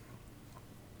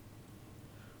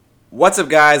What's up,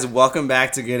 guys? Welcome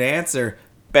back to Good Answer.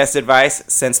 Best advice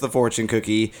since the fortune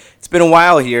cookie. It's been a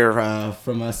while here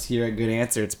from us here at Good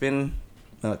Answer. It's been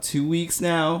 2 weeks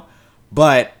now,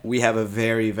 but we have a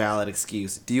very valid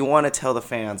excuse. Do you want to tell the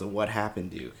fans what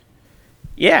happened, Duke?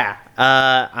 Yeah,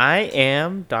 I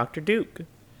am Dr. Duke.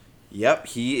 Yep,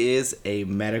 he is a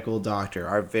medical doctor.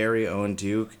 Our very own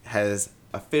Duke has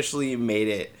officially made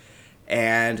it,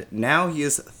 and now he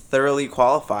is thoroughly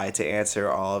qualified to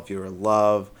answer all of your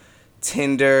love,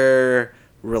 Tinder,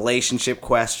 relationship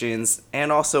questions,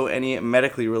 and also any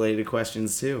medically related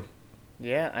questions too.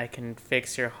 Yeah, I can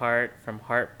fix your heart from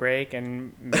heartbreak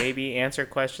and maybe answer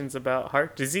questions about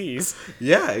heart disease.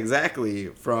 Yeah, exactly.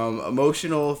 From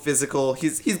emotional, physical,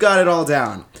 he's got it all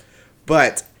down.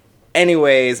 But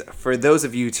anyways, for those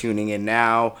of you tuning in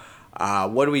now,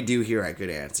 what do we do here at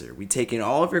Good Answer? We take in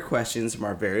all of your questions from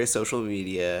our various social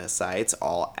media sites,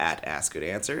 all at Ask Good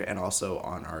Answer, and also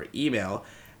on our email,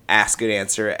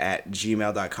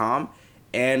 askgoodanswer@gmail.com,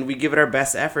 and we give it our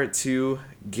best effort to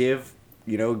give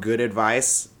good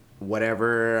advice,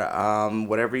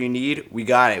 whatever you need. We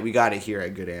got it here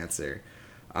at Good Answer.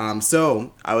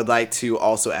 So I would like to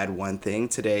also add one thing.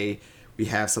 Today we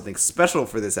have something special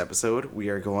for this episode. We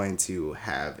are going to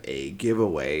have a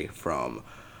giveaway from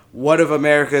one of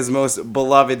America's most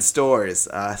beloved stores.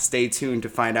 Stay tuned to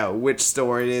find out which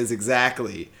store it is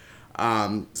exactly.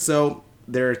 So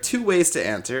there are two ways to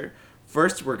enter.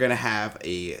 First, we're going to have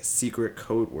a secret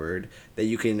code word that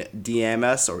you can DM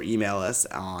us or email us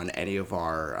on any of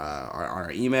our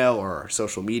email or our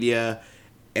social media.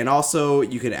 And also,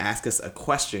 you can ask us a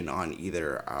question on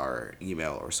either our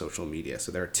email or social media.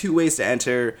 So there are two ways to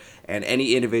enter, and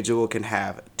any individual can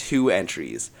have two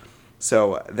entries.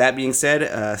 So that being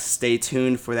said, stay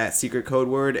tuned for that secret code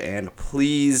word, and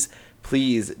please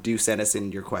do send us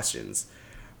in your questions.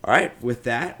 All right, with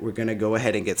that, we're going to go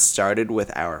ahead and get started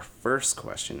with our first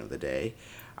question of the day.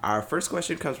 Our first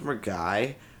question comes from a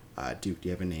guy. Duke, do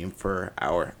you have a name for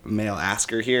our male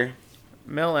asker here?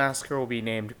 Male asker will be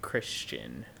named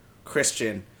Christian.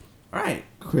 Christian. All right,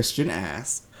 Christian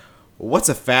asks, what's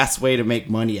a fast way to make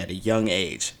money at a young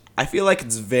age? I feel like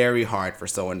it's very hard for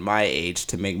someone my age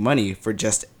to make money for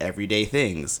just everyday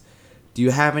things. Do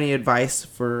you have any advice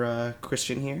for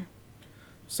Christian here?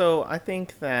 So I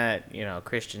think that,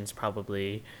 Christian's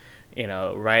probably,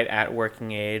 right at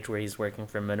working age where he's working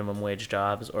for minimum wage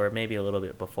jobs or maybe a little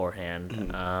bit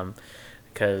beforehand.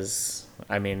 Because,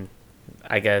 I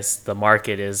guess the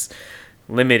market is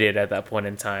limited at that point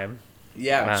in time.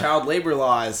 Yeah, child labor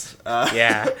laws.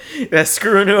 Yeah, that's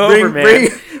screwing you over, man.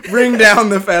 Bring down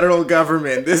the federal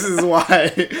government. This is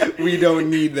why we don't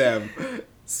need them.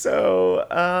 So,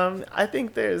 I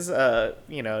think there's,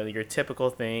 your typical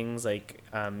things like,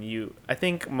 I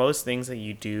think most things that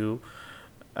you do,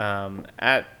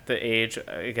 at the age,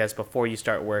 I guess, before you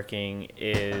start working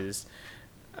is,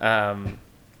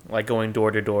 like going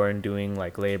door to door and doing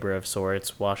like labor of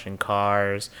sorts, washing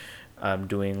cars,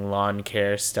 doing lawn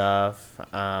care stuff.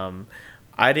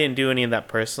 I didn't do any of that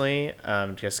personally,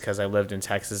 just because I lived in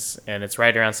Texas and it's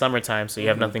right around summertime, so you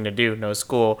have nothing to do, no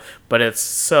school, but it's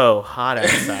so hot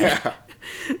outside. Yeah.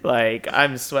 Like,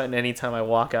 I'm sweating anytime I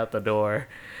walk out the door.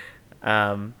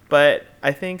 But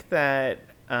I think that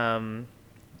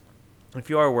if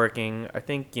you are working, I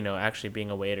think, actually being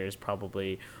a waiter is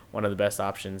probably one of the best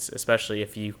options, especially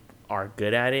if you are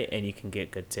good at it and you can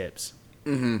get good tips.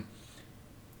 Mm-hmm.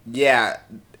 Yeah,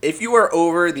 if you are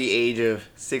over the age of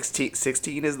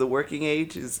 16 is the working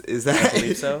age. Is that?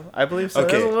 I believe so.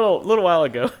 Okay. That was a little while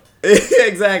ago.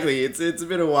 Exactly. It's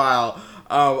been a while.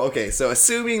 Okay, so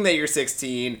assuming that you're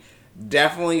 16,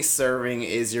 definitely serving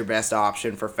is your best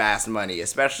option for fast money,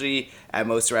 especially at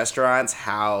most restaurants,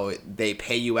 how they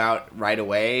pay you out right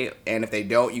away, and if they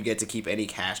don't, you get to keep any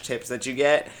cash tips that you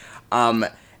get.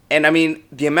 And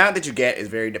the amount that you get is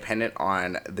very dependent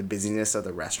on the busyness of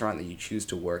the restaurant that you choose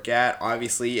to work at.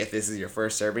 Obviously, if this is your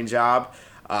first serving job,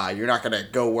 you're not gonna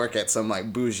go work at some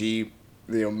like bougie,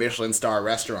 Michelin star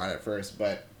restaurant at first.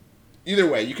 But either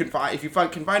way, you can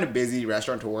can find a busy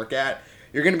restaurant to work at,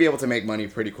 you're gonna be able to make money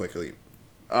pretty quickly.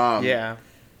 Yeah.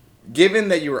 Given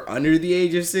that you were under the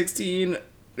age of 16.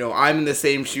 I'm in the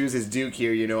same shoes as Duke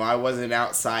here. I wasn't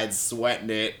outside sweating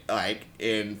it like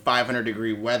in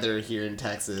 500-degree weather here in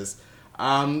Texas.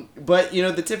 But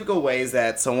the typical ways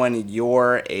that someone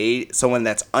your age, someone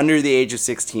that's under the age of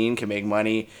 16 can make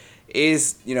money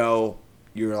is, your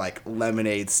like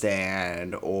lemonade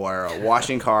stand or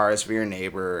washing cars for your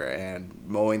neighbor and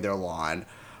mowing their lawn.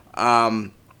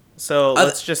 So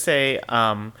let's just say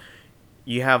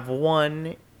you have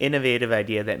one innovative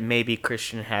idea that maybe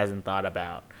Christian hasn't thought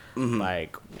about. Mm-hmm.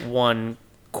 Like one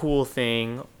cool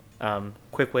thing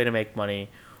quick way to make money.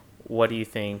 What do you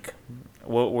think?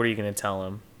 What are you going to tell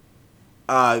him?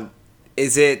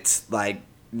 Is it like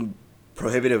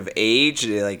prohibitive age?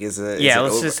 Like, is it? Yeah, is it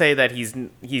let's over- just say that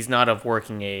he's not of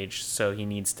working age, so he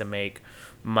needs to make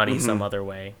money some other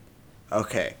way.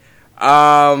 Okay.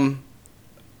 I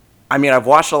mean, I've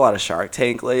watched a lot of Shark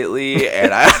Tank lately,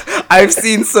 and I've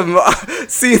seen some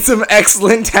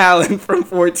excellent talent from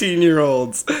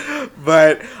 14-year-olds.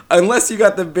 But unless you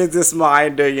got the business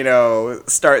mind to,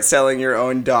 start selling your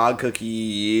own dog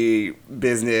cookie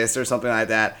business or something like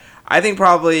that, I think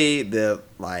probably the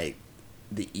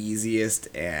easiest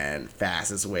and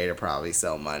fastest way to probably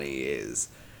sell money is,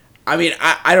 I mean,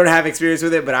 I don't have experience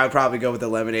with it, but I would probably go with the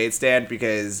lemonade stand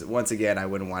because, once again, I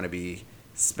wouldn't want to be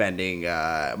spending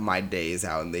my days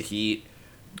out in the heat.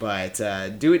 But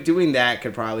doing that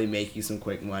could probably make you some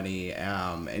quick money.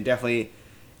 And definitely,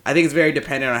 I think it's very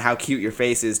dependent on how cute your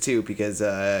face is, too, because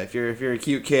if you're a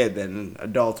cute kid, then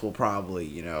adults will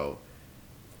probably,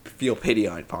 feel pity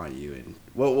upon you. And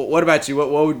what about you?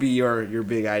 What would be your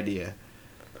big idea?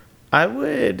 I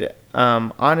would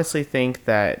honestly think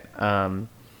that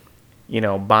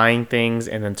buying things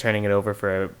and then turning it over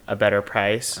for a better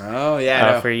price. Oh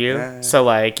yeah, for you. Yeah. So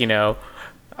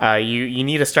you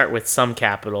need to start with some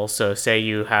capital. So say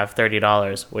you have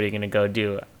 $30. What are you gonna go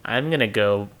do? I'm gonna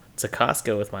go to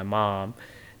Costco with my mom,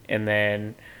 and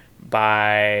then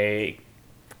buy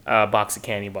a box of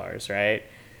candy bars, right?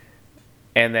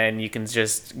 And then you can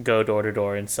just go door to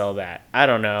door and sell that. I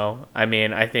don't know. I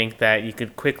mean, I think that you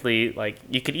could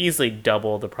you could easily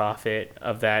double the profit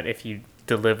of that if you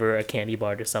deliver a candy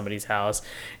bar to somebody's house,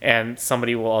 and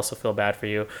somebody will also feel bad for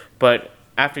you. But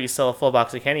after you sell a full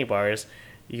box of candy bars,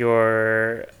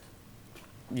 your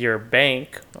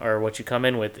bank, or what you come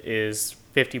in with, is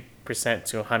 50%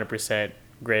 to 100%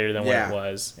 greater than what it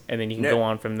was, and then you can go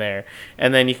on from there.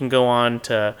 And then you can go on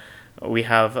to, we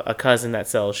have a cousin that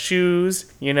sells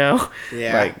shoes, Yeah.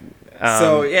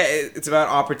 So yeah, it's about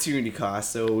opportunity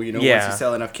cost. So once you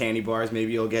sell enough candy bars,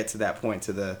 maybe you'll get to that point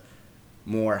to the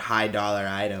more high dollar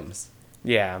items.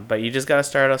 Yeah, but you just gotta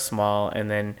start off small, and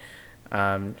then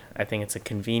I think it's a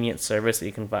convenient service that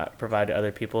you can provide to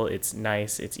other people. It's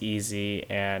nice, it's easy,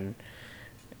 and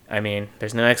I mean,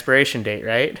 there's no expiration date,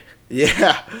 right?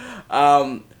 Yeah.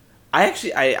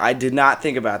 I did not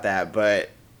think about that, but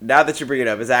now that you bring it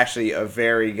up, it's actually a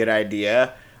very good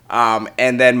idea.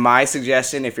 And then my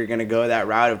suggestion, if you're going to go that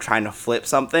route of trying to flip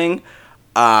something,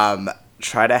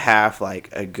 try to have like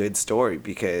a good story,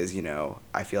 because,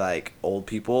 I feel like old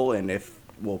people, and if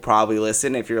will probably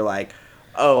listen if you're like,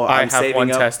 oh, I have one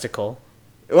testicle.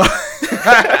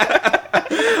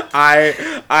 I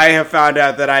have found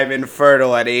out that I'm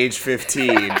infertile at age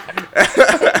 15.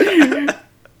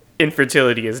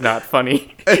 Infertility is not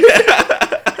funny.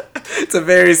 It's a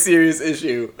very serious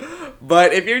issue.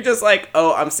 But if you're just like,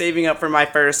 oh, I'm saving up for my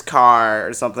first car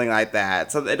or something like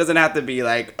that, so it doesn't have to be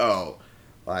like, oh,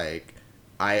 like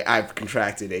I've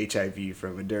contracted HIV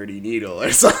from a dirty needle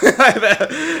or something like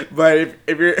that. But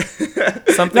if you're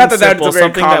something not that simple,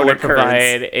 something that would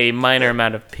provide a minor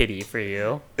amount of pity for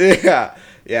you. Yeah.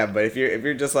 But if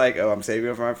you're just like, oh, I'm saving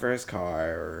up for my first car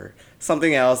or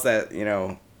something else that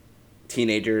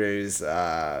teenagers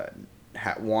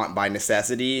want by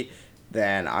necessity,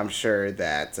 then I'm sure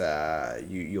that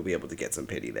you'll be able to get some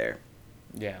pity there.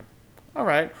 Yeah. All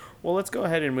right. Well, let's go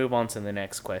ahead and move on to the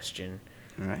next question.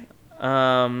 All right.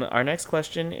 Our next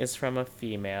question is from a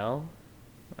female.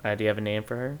 Do you have a name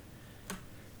for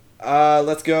her?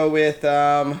 Let's go with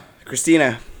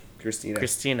Christina.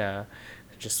 Christina.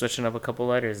 Just switching up a couple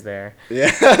letters there.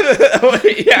 Yeah.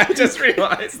 Yeah, I just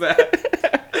realized that.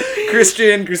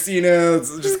 Christina,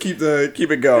 let's just keep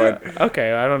it going.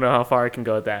 Okay, I don't know how far I can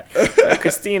go with that.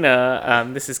 Christina,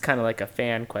 this is kind of like a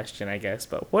fan question, I guess,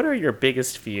 but what are your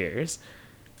biggest fears?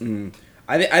 I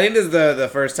think this is the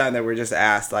first time that we're just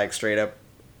asked like straight up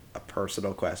a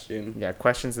personal question. Yeah,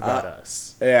 questions about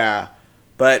us. Yeah,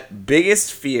 but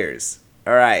biggest fears.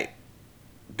 All right.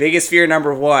 Biggest fear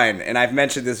number 1, and I've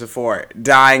mentioned this before,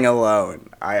 dying alone.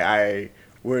 I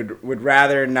would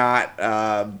rather not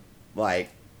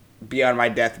be on my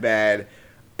deathbed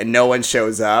and no one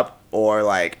shows up, or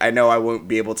like I know I won't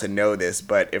be able to know this,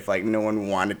 but if like no one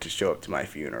wanted to show up to my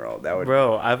funeral, that would.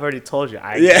 Bro, I've already told you,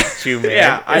 I get you, man.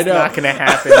 Yeah, I know. It's not gonna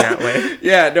happen that way.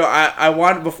 Yeah, no, I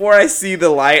want, before I see the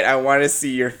light, I want to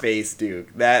see your face,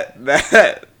 Duke.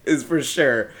 That is for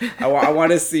sure. I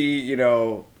want to see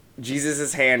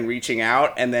Jesus' hand reaching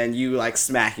out, and then you like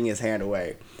smacking his hand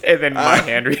away. And then my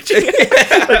hand reaching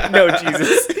like, no,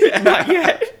 Jesus, not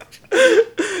yet.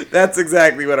 That's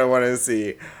exactly what I want to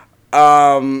see.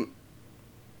 And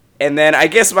then I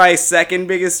guess my second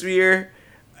biggest fear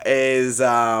is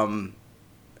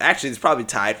actually it's probably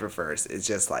tied for first. It's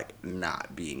just like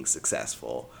not being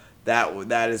successful.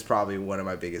 That is probably one of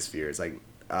my biggest fears. Like,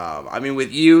 I mean,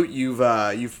 with you're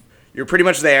pretty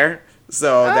much there.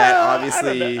 So that I don't know.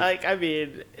 obviously, Like, I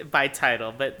mean, by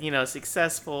title, but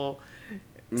successful.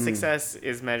 Success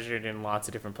is measured in lots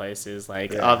of different places.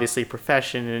 Like, Yeah. obviously,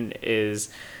 profession is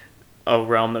a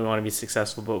realm that we want to be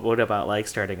successful. But what about like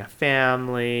starting a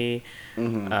family?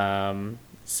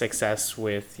 Success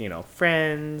with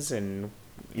friends and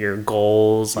your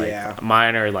goals. Like Yeah.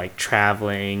 mine are like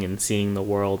traveling and seeing the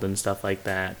world and stuff like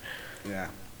that. yeah.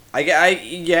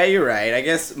 Yeah, you're right. I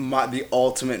guess the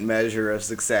ultimate measure of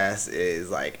success is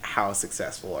like how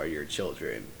successful are your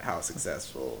children? How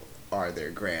successful are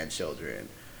their grandchildren?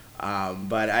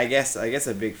 But I guess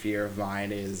a big fear of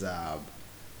mine is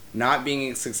not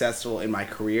being successful in my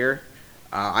career.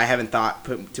 I haven't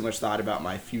put too much thought about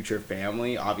my future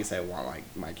family. Obviously, I want like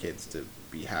my kids to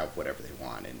have whatever they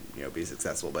want and be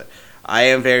successful. But I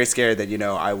am very scared that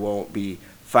I won't be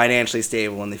financially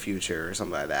stable in the future or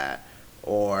something like that,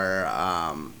 or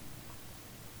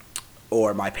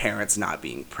my parents not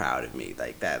being proud of me.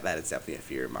 Like that is definitely a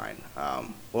fear of mine.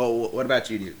 Well, what about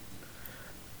you, dude?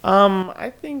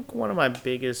 I think one of my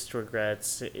biggest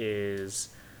regrets is,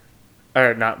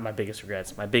 or not my biggest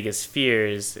regrets, my biggest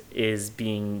fears is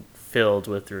being filled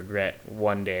with regret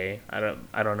one day. I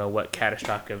don't know what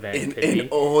catastrophic event could An be.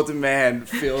 old man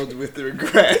filled with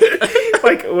regret.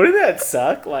 Like, wouldn't that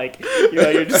suck? Like,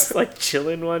 you're just like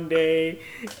chilling one day,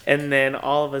 and then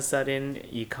all of a sudden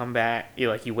you come back,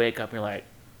 you wake up and you're like,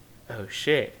 oh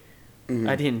shit,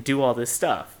 I didn't do all this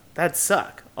stuff. That'd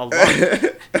suck a lot.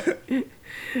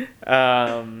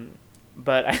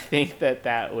 But I think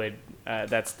that would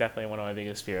that's definitely one of my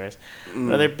biggest fears.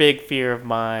 Another big fear of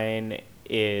mine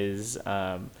is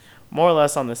more or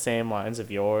less on the same lines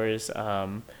of yours,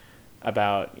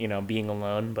 about being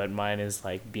alone, but mine is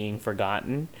like being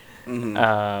forgotten.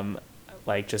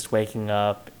 Like just waking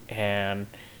up and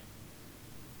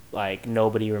like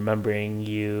nobody remembering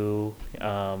you.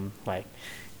 Like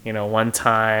one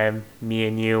time me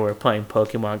and you were playing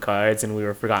Pokemon cards and we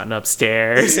were forgotten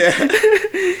upstairs. Maybe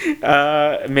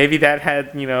that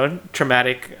had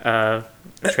traumatic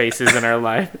traces in our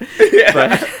life.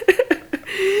 But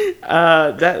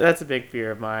that's a big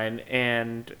fear of mine.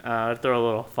 And throw a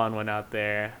little fun one out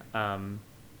there.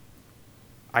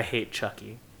 I hate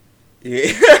Chucky.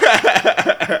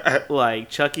 Yeah. Like,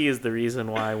 Chucky is the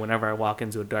reason why whenever I walk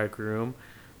into a dark room,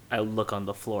 I look on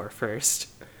the floor first.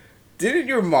 Didn't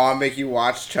your mom make you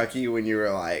watch Chucky when you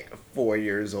were like 4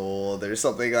 years old or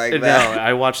something like No, that?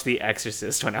 I watched The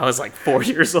Exorcist when I was like 4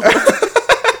 years old.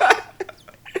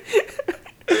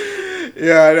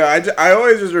 Yeah, I know. I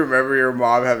always just remember your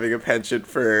mom having a penchant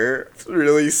for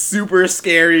really super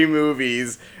scary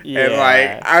movies. And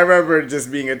like, I remember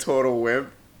just being a total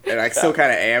wimp. And I still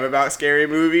kind of am about scary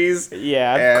movies.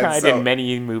 Yeah, I've cried in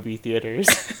many movie theaters.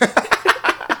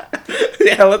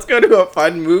 Yeah, let's go to a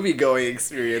fun movie-going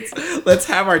experience. Let's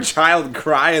have our child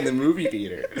cry in the movie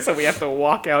theater. So we have to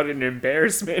walk out in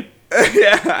embarrassment.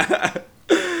 Yeah.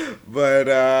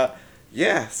 But,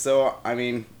 yeah, so, I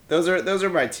mean, those are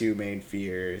my two main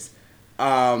fears.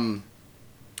 I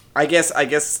guess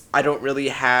I don't really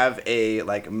have a,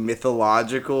 like,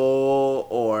 mythological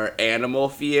or animal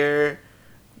fear.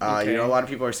 Okay. A lot of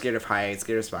people are scared of heights,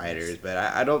 scared of spiders, but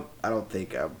I don't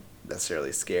think I'm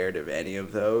necessarily scared of any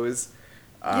of those.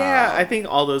 Yeah, I think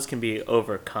all those can be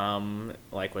overcome,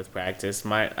 like, with practice.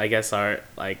 I guess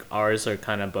ours are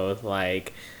kind of both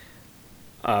like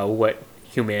what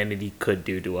humanity could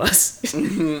do to us.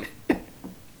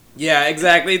 Yeah,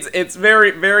 exactly. It's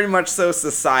very very much so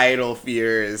societal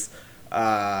fears.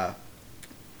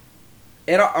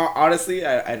 And honestly,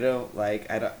 I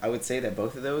would say that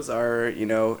both of those are,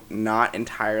 not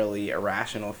entirely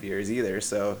irrational fears either.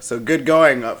 So good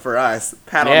going up for us.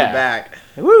 Pat on the back.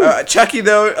 Woo. Chucky,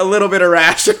 though, a little bit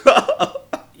irrational.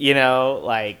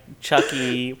 Like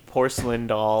Chucky, porcelain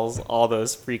dolls, all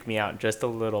those freak me out just a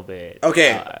little bit.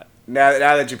 Okay, now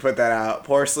that you put that out,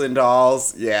 porcelain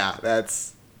dolls, yeah,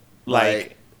 that's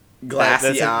like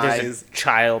glassy eyes. There's a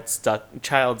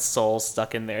child's soul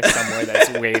stuck in there somewhere that's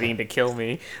waiting to kill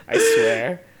me. I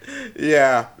swear.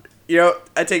 Yeah,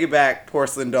 I take it back.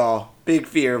 Porcelain doll, big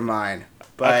fear of mine.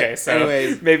 But okay, so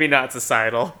anyways, maybe not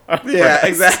societal. Yeah,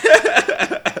 exactly.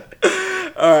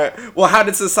 All right. Well, how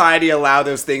did society allow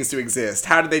those things to exist?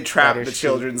 How did they trap the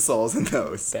children's souls in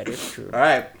those? That is true. All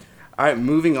right.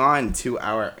 Moving on to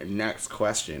our next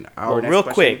question.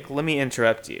 Quick, let me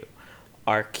interrupt you.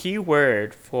 Our key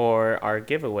word for our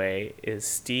giveaway is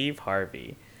Steve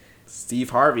Harvey.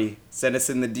 Steve Harvey. Send us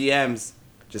in the DMs.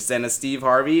 just send us Steve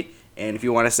Harvey. And if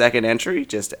you want a second entry,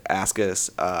 just ask us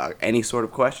any sort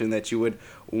of question that you would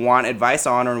want advice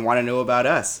on or want to know about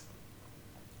us.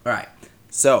 All right.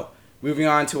 So, moving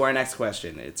on to our next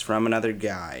question. It's from another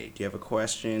guy. Do you have a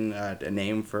question, a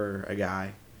name for a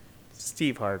guy?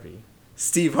 Steve Harvey.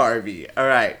 Steve Harvey. All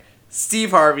right.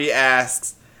 Steve Harvey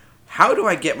asks, how do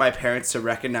I get my parents to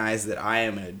recognize that I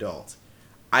am an adult?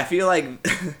 I feel like,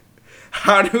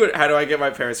 how do I get my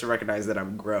parents to recognize that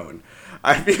I'm grown?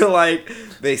 I feel like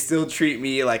they still treat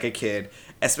me like a kid,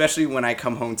 especially when I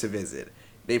come home to visit.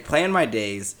 They plan my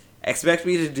days, expect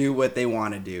me to do what they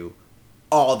want to do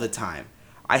all the time.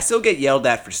 I still get yelled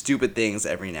at for stupid things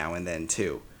every now and then,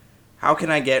 too. How can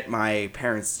I get my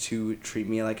parents to treat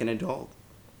me like an adult?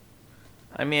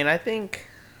 I mean, I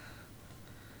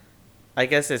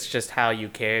guess it's just how you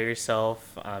carry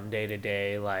yourself day to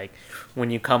day. Like when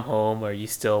you come home, are you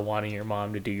still wanting your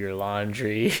mom to do your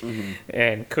laundry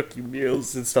and cook you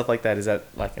meals and stuff like that? Is that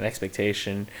like an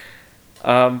expectation?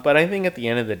 But I think at the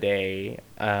end of the day,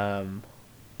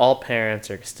 all parents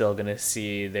are still going to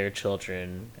see their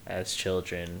children as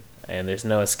children, and there's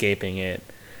no escaping it.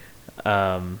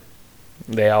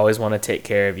 They always want to take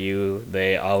care of you.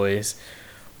 They always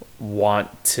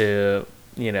want to,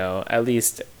 at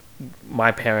least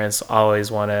my parents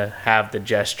always want to have the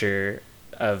gesture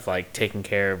of like taking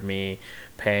care of me,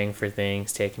 paying for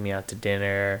things, taking me out to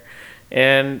dinner.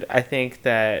 And I think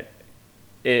that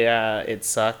it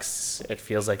sucks. It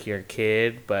feels like you're a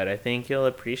kid, but I think you'll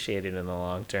appreciate it in the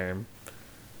long term.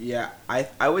 Yeah,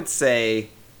 I would say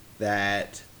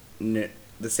that the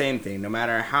same thing. No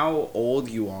matter how old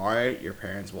you are, your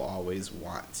parents will always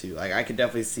want to. Like, I could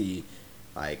definitely see,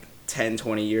 like, 10,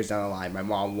 20 years down the line, my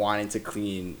mom wanting to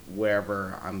clean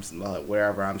wherever I'm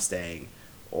staying,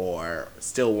 or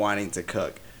still wanting to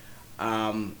cook.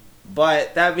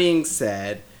 But that being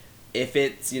said, if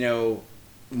it's,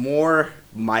 more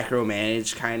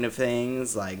micromanaged kind of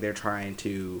things, like they're trying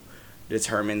to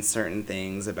determine certain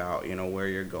things about, where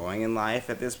you're going in life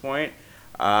at this point,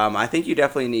 I think you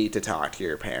definitely need to talk to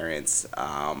your parents.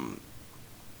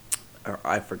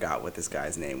 I forgot what this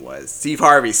guy's name was. Steve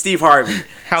Harvey. Steve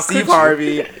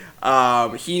Harvey.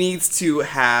 He needs to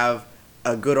have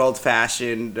a good old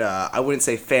fashioned, I wouldn't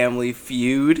say family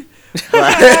feud,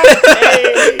 but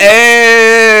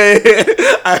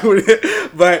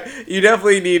but you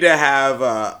definitely need to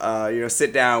have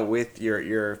sit down with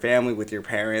your family, with your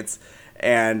parents,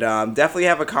 and definitely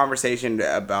have a conversation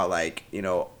about, like,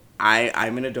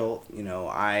 I'm an adult.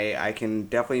 I can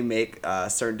definitely make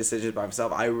certain decisions by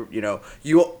myself.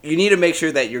 You need to make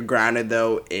sure that you're grounded,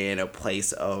 though, in a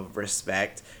place of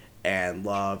respect and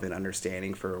love and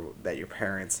understanding for that your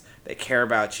parents, they care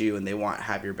about you and they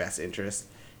have your best interest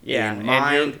in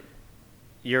mind. And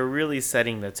you're really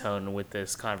setting the tone with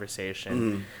this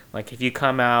conversation. Like, if you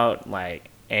come out like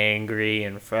angry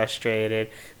and frustrated,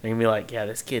 they're gonna be like, yeah,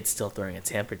 this kid's still throwing a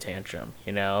temper tantrum,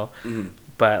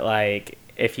 But like,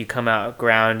 if you come out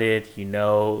grounded, you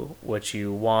know what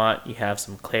you want, you have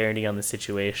some clarity on the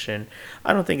situation,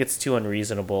 I don't think it's too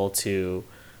unreasonable to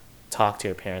talk to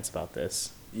your parents about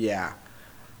this. Yeah.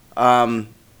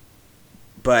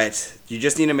 But you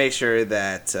just need to make sure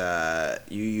that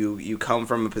you come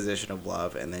from a position of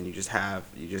love, and then you just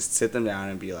sit them down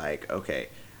and be like, okay,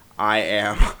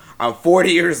 I'm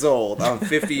 40 years old, I'm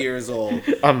 50 years old.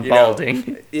 I'm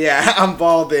balding. Yeah, I'm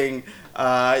balding.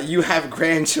 You have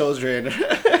grandchildren,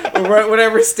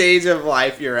 whatever stage of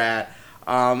life you're at,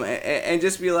 and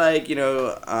just be like,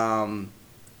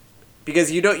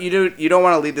 because you don't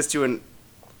want to lead this to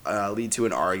lead to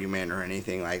an argument or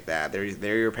anything like that. They're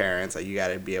your parents. Like, you got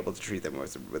to be able to treat them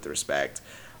with respect,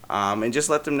 and just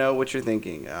let them know what you're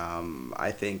thinking.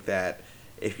 I think that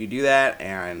if you do that,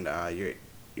 and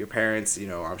your parents,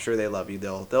 I'm sure they love you.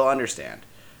 They'll understand.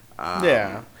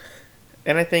 Yeah.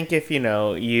 And I think if,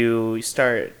 you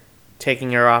start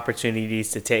taking your opportunities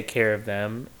to take care of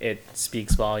them, it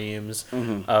speaks volumes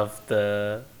of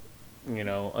the,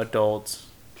 adult,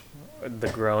 the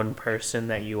grown person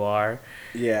that you are.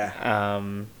 Yeah.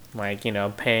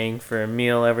 Paying for a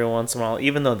meal every once in a while,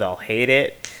 even though they'll hate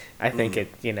it, I think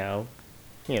it,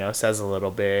 says a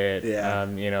little bit.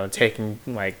 Yeah. Taking,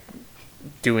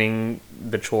 doing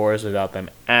the chores without them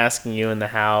asking you in the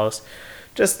house.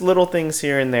 Just little things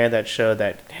here and there that show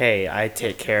that, hey, I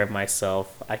take care of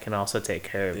myself. I can also take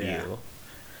care of you.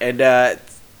 And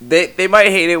they might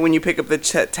hate it when you pick up the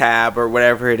tab or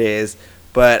whatever it is,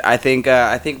 but I think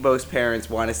most parents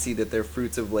want to see that their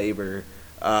fruits of labor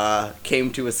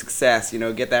came to a success.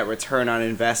 Get that return on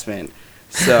investment.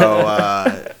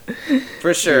 So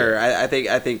for sure, I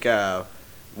think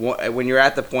when you're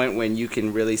at the point when you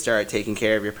can really start taking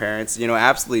care of your parents,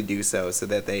 absolutely do so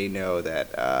that they know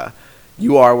that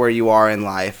you are where you are in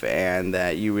life and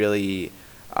that you really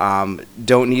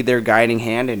don't need their guiding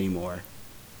hand anymore.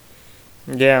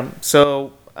 Yeah.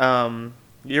 So,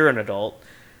 you're an adult.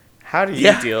 How do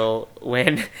you deal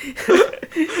when?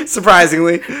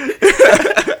 Surprisingly.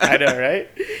 I know, right?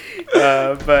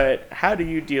 But how do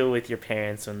you deal with your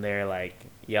parents when they're like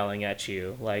yelling at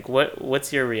you? Like,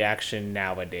 what's your reaction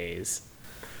nowadays?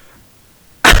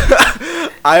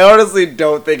 I honestly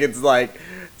don't think it's like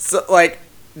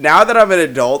now that I'm an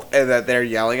adult and that they're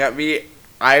yelling at me,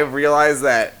 I realize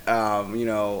that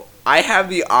I have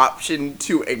the option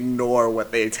to ignore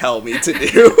what they tell me to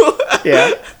do.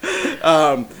 Yeah.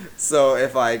 So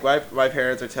if like my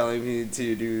parents are telling me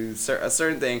to do a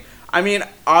certain thing, I mean,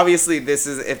 obviously this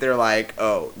is if they're like,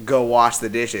 oh, go wash the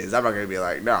dishes. I'm not gonna be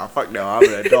like, no, fuck no, I'm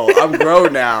an adult. I'm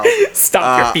grown now.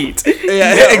 Stop your feet.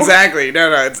 Yeah, No. exactly.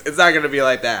 No, it's not gonna be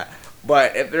like that.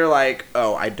 But if they're like,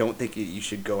 oh, I don't think you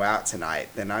should go out tonight,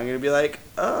 then I'm gonna be like,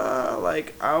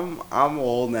 I'm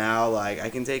old now. Like I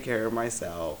can take care of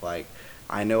myself. Like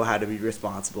I know how to be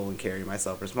responsible and carry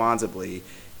myself responsibly.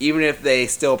 Even if they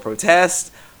still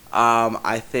protest,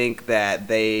 I think that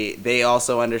they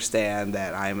also understand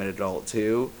that I'm an adult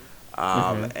too,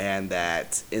 and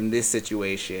that in this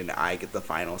situation I get the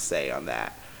final say on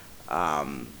that.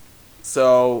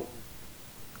 So,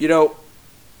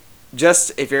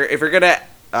 just if you're gonna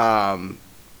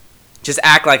just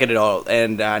act like an adult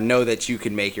and know that you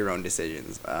can make your own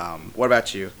decisions. What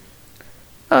about you?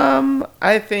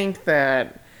 I think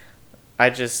that I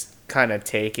just kind of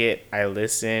take it. I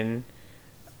listen.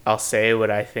 I'll say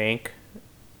what I think.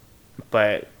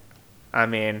 But, I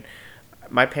mean,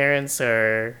 my parents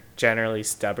are generally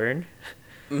stubborn.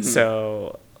 Mm-hmm.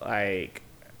 So, like,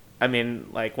 I mean,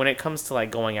 like, when it comes to, like,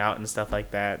 going out and stuff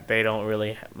like that, they don't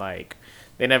really, like,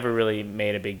 they never really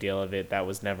made a big deal of it. That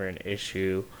was never an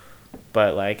issue.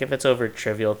 But, like, if it's over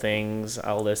trivial things,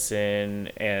 I'll listen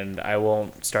and I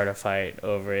won't start a fight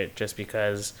over it just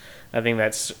because I think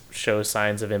that shows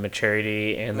signs of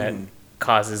immaturity and that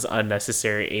causes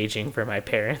unnecessary aging for my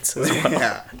parents as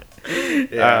well.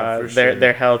 Yeah, for sure.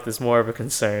 Their health is more of a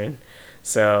concern.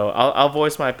 So I'll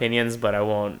voice my opinions, but I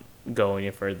won't go any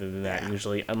further than that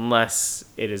usually, unless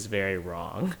it is very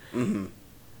wrong. Mm-hmm.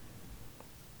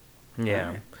 Yeah.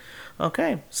 Okay.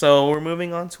 Okay, so we're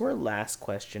moving on to our last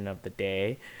question of the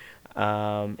day.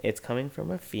 It's coming from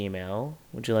a female.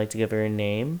 Would you like to give her a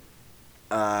name?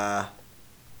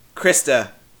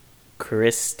 Krista.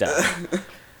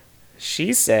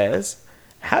 She says,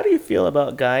 how do you feel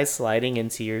about guys sliding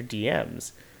into your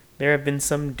DMs? There have been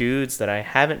some dudes that I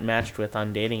haven't matched with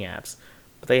on dating apps,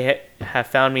 but they have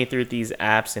found me through these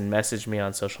apps and messaged me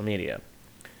on social media.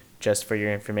 Just for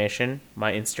your information,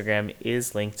 my Instagram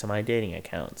is linked to my dating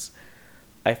accounts.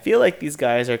 I feel like these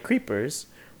guys are creepers,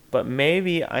 but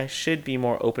maybe I should be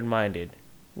more open-minded.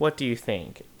 What do you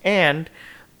think? And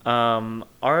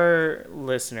our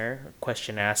listener,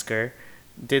 question asker,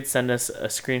 did send us a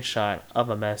screenshot of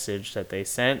a message that they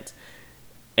sent,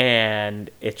 and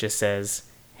it just says,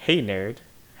 "Hey nerd,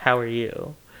 how are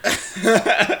you?"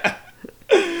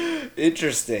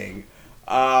 Interesting.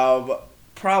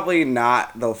 Probably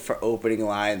not the opening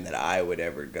line that I would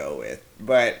ever go with,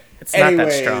 but it's not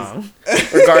that strong.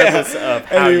 Regardless of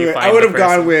how you find I would have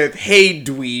gone with, "Hey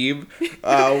dweeb,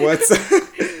 what's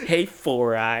Hey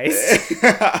four eyes."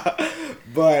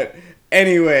 But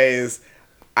anyways,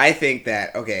 I think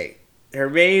that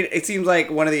it seems like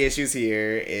one of the issues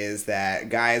here is that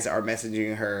guys are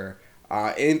messaging her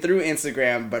through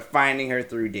Instagram, but finding her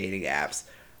through dating apps.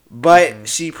 But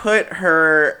she put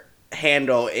her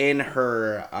handle in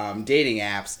her dating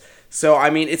apps, so I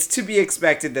mean it's to be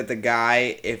expected that the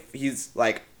guy, if he's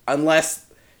like, unless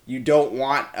you don't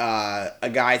want a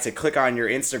guy to click on your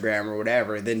Instagram or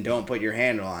whatever, then don't put your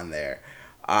handle on there.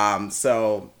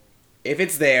 So if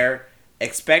it's there,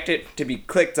 expect it to be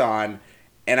clicked on.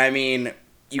 And I mean,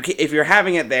 if you're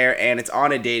having it there and it's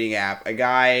on a dating app, a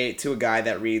guy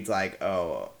that reads like,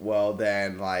 oh well,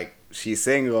 then like she's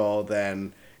single,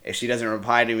 then if she doesn't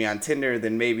reply to me on Tinder,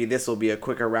 then maybe this will be a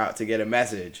quicker route to get a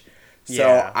message.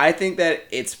 So I think that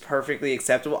it's perfectly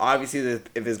acceptable. Obviously,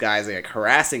 if this guy's like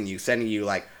harassing you, sending you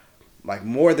like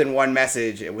more than one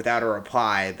message without a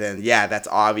reply, then yeah, that's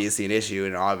obviously an issue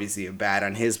and obviously bad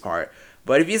on his part.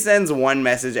 But if he sends one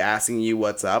message asking you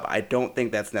what's up, I don't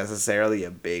think that's necessarily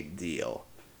a big deal.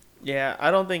 Yeah,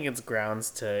 I don't think it's grounds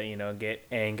to, get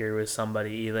angry with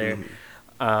somebody either.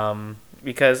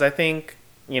 Because I think,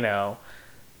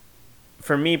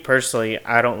 for me personally,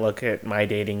 I don't look at my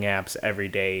dating apps every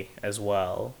day as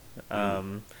well.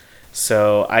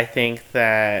 So I think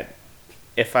that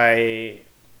if I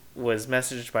was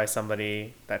messaged by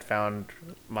somebody that found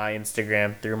my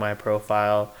Instagram through my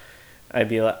profile, I'd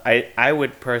be like, I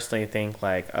would personally think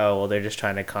like, oh well, they're just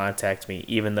trying to contact me,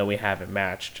 even though we haven't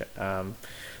matched.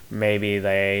 Maybe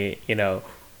they,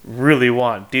 really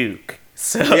want Duke.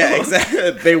 So Yeah,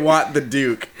 exactly. They want the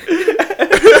Duke.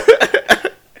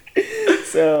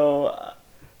 so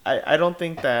I don't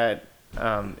think that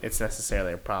it's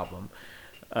necessarily a problem.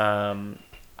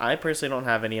 I personally don't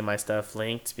have any of my stuff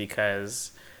linked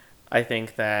because I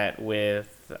think that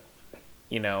with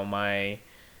my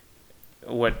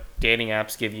what dating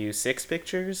apps give you 6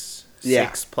 pictures, Yeah.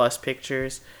 6+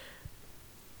 pictures.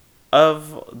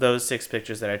 Of those 6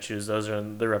 pictures that I choose, those are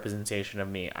the representation of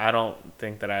me. I don't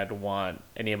think that I'd want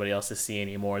anybody else to see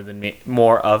any more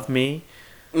of me,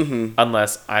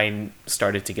 unless I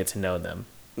started to get to know them.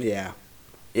 Yeah.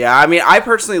 Yeah, I mean, I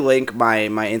personally link my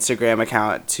Instagram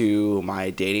account to my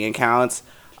dating accounts.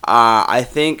 I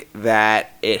think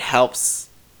that it helps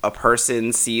a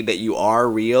person see that you are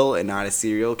real and not a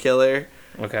serial killer.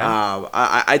 Okay.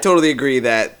 I totally agree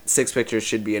that 6 pictures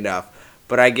should be enough.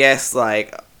 But I guess,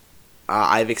 like,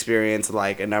 I've experienced,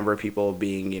 like, a number of people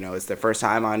being, it's their first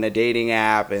time on a dating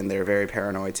app and they're very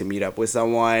paranoid to meet up with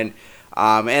someone.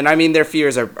 And, I mean, their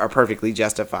fears are perfectly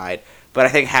justified. But I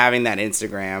think having that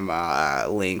Instagram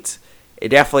linked, it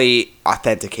definitely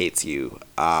authenticates you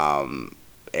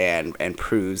and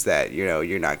proves that,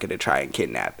 you're not going to try and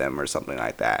kidnap them or something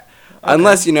like that. Okay.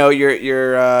 Unless,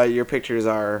 your pictures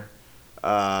are...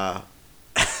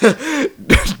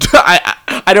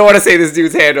 I don't want to say this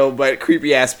dude's handle, but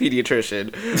creepy ass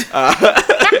pediatrician.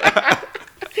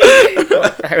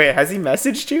 Wait, has he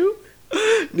messaged you?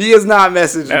 He has not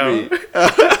messaged me.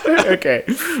 Okay,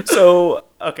 so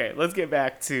let's get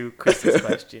back to Chris's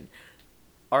question.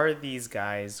 Are these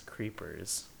guys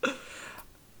creepers?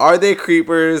 Are they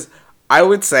creepers? I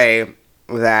would say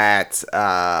that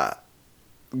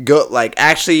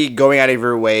actually going out of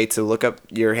your way to look up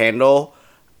your handle,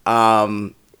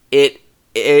 it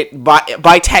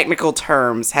by technical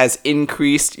terms has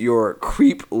increased your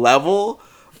creep level,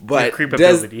 but your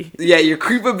creepability. Your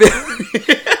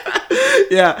creepability.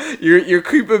 Yeah, your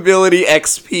creepability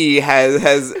XP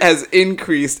has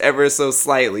increased ever so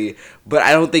slightly, but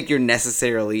I don't think you're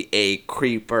necessarily a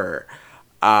creeper.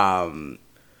 I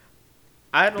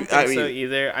don't think so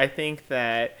either. I think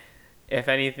that if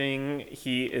anything,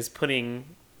 he is putting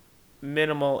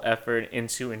minimal effort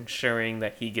into ensuring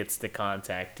that he gets to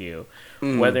contact you.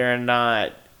 Whether or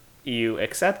not you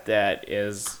accept that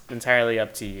is entirely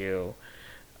up to you.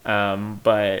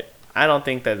 But I don't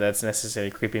think that that's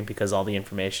necessarily creeping because all the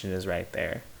information is right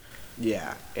there.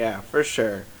 Yeah, for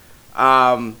sure.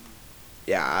 I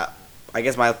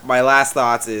guess my last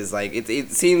thoughts is like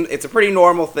it seems it's a pretty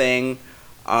normal thing.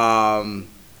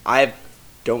 I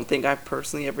don't think I've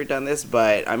personally ever done this,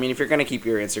 but I mean, if you're gonna keep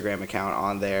your Instagram account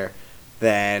on there,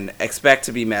 then expect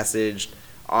to be messaged.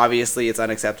 Obviously, it's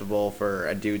unacceptable for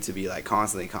a dude to be like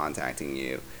constantly contacting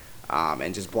you,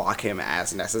 and just block him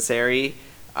as necessary.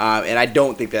 And I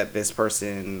don't think that this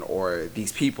person or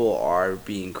these people are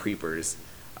being creepers,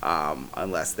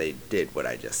 unless they did what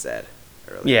I just said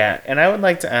earlier. Yeah, and I would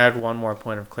like to add one more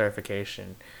point of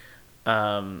clarification.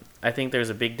 I think there's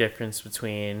a big difference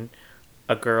between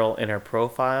a girl in her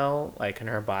profile, like in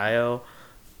her bio,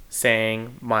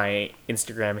 saying my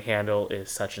Instagram handle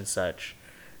is such and such,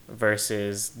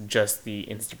 versus just the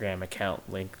Instagram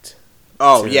account linked.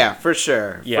 Oh, yeah, for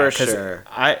sure. Yeah, for sure.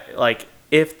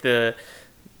 If the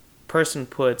person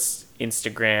puts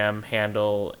Instagram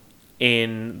handle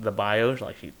in the bio,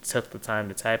 like she took the time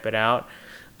to type it out,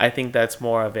 I think that's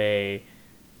more of a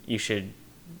you should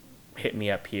hit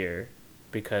me up here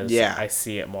because I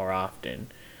see it more often.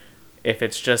 If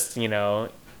it's just,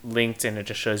 linked and it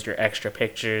just shows your extra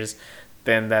pictures,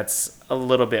 then that's a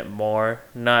little bit more.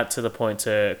 Not to the point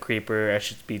to creeper, I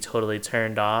should be totally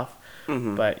turned off.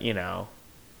 Mm-hmm. But,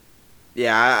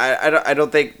 Yeah, I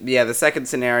don't think, the second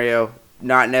scenario,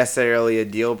 not necessarily a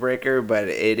deal breaker, but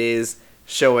it is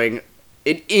showing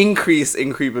an increase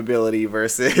in creepability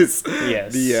versus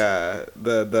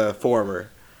the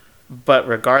former. But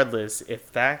regardless,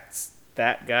 if that's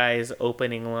that guy's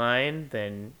opening line,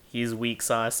 then he's weak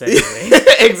sauce anyway.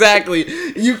 Exactly.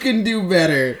 You can do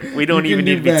better. We don't even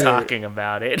need to be talking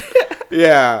about it.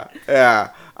 Yeah.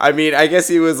 I mean, I guess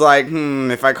he was like,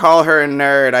 if I call her a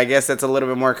nerd, I guess that's a little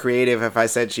bit more creative if I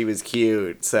said she was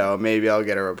cute. So maybe I'll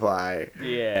get a reply.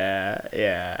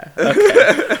 Yeah.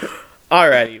 Okay.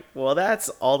 Alrighty. Well, that's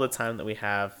all the time that we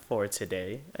have for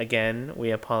today. Again,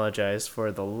 we apologize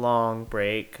for the long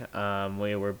break.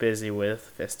 We were busy with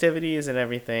festivities and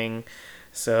everything.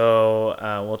 So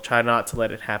we'll try not to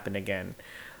let it happen again.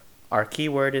 Our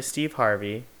keyword is Steve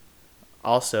Harvey.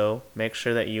 Also, make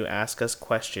sure that you ask us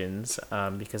questions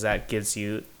because that gives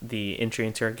you the entry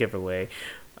into our giveaway.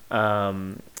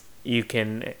 You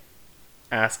can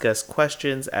ask us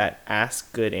questions at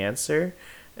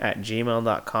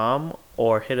askgoodanswer@gmail.com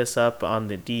or hit us up on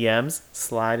the DMs.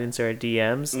 Slide into our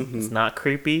DMs. Mm-hmm. It's not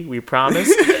creepy, we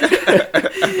promise.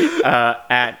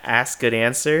 At Ask Good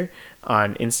Answer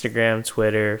on Instagram,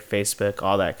 Twitter, Facebook,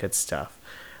 all that good stuff.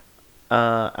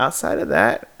 Outside of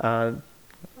that,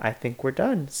 I think we're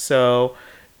done. So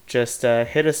just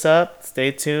hit us up.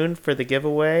 Stay tuned for the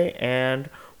giveaway,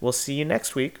 and we'll see you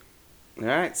next week. All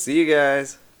right. See you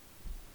guys.